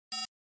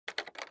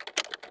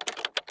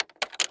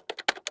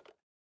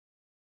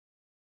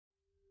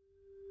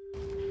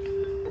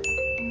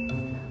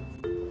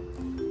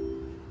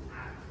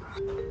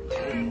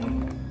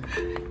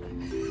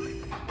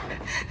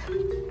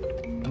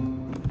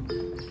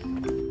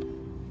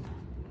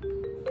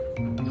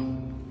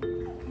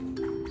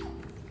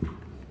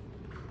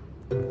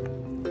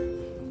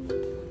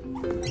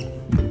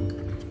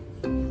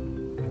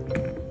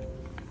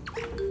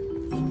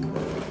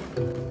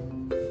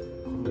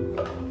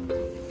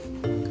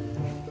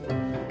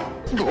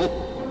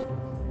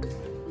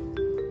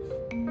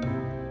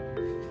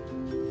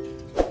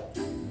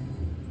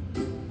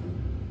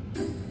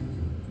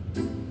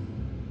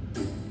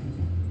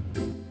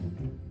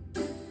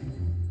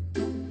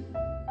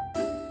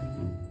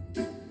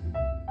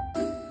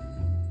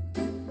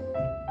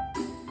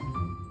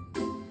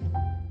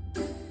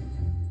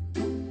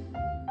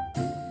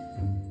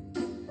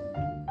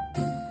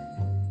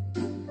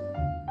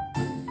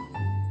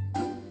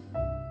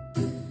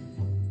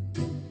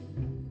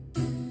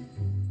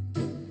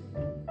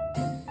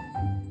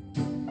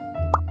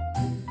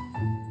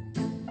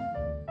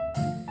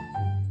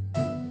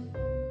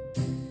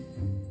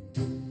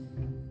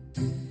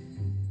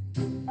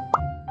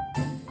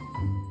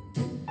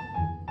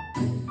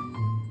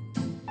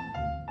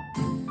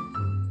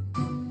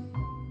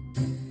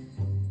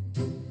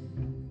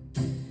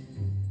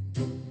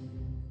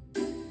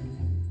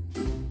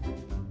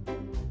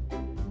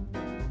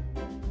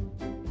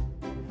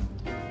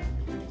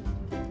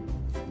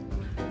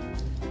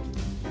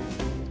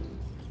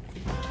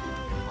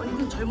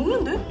잘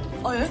먹는데?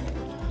 아, 얘?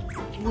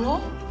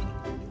 뭐야?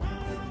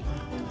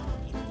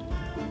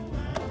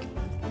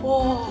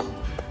 와,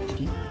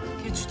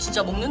 얘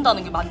진짜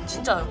먹는다는 게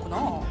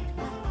진짜였구나.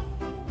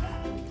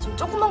 지금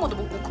조그만 것도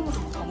먹고 큰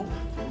것도 다 먹어.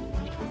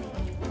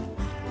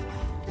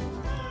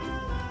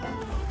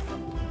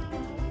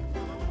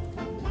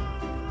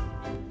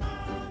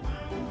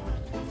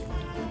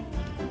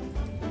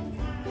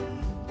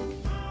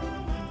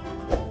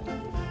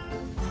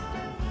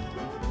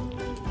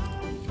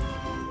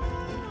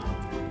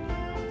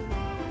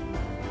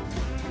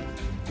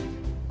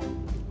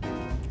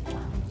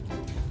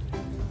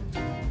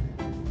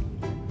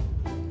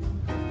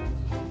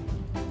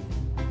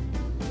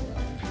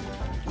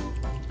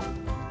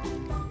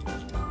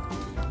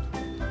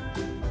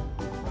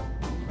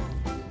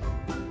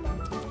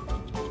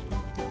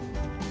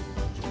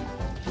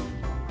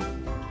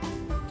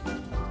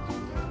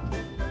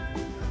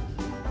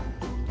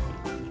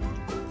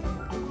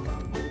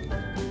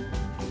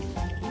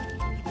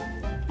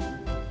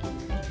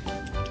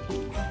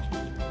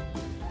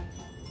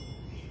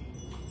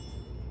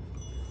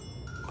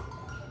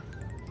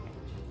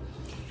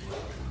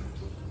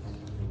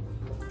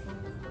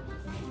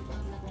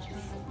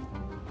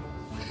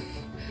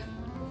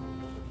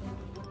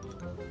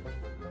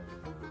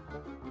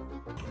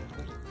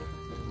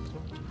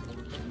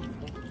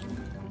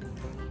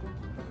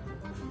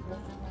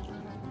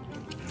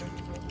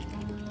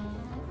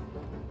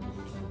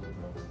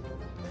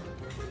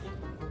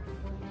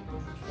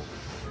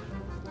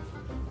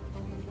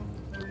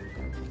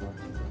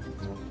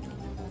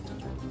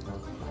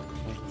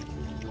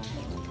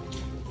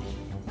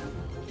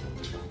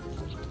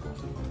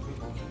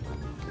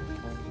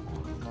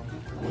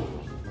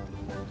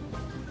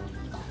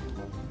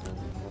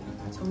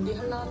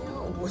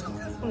 정리하려면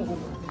뭐라고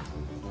먹어봐.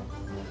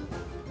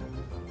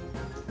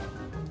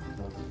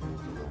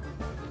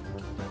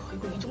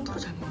 이거 이 정도로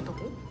잘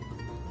먹는다고?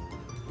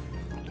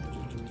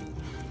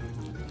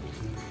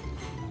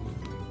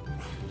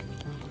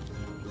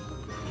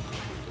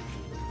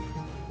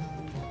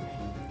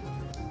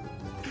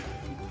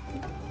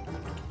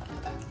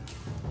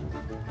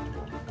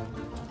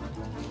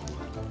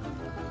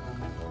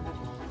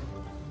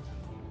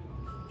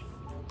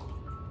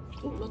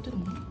 라떼는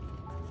뭐야?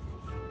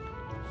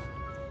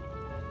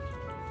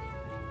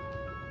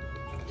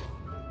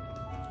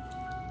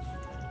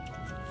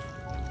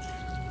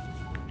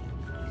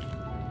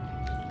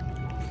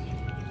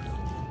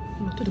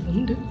 라떼도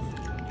먹는데?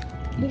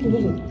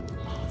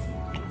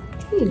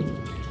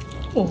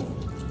 먹어.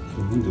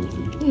 먹는데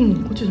어떻게?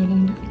 응, 고추 잘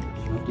먹는데?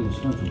 라떼는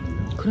시간 좀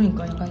걸려.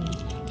 그러니까 약간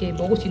이게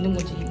먹을 수 있는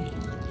거지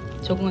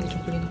적응하기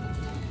좀 걸리는 거.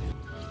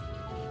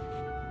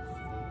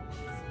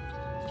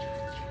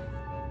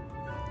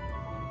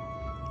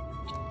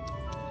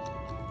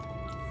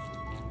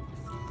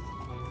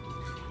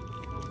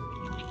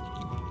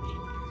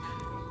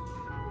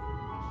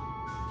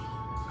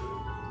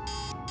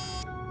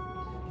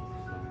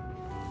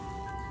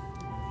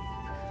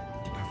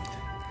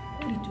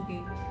 꼬리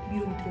쪽에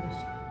미로이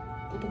들어갔어.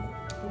 꼬리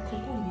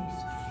위에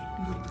있어.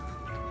 미로이.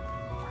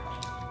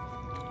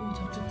 오,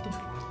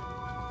 잡혔다.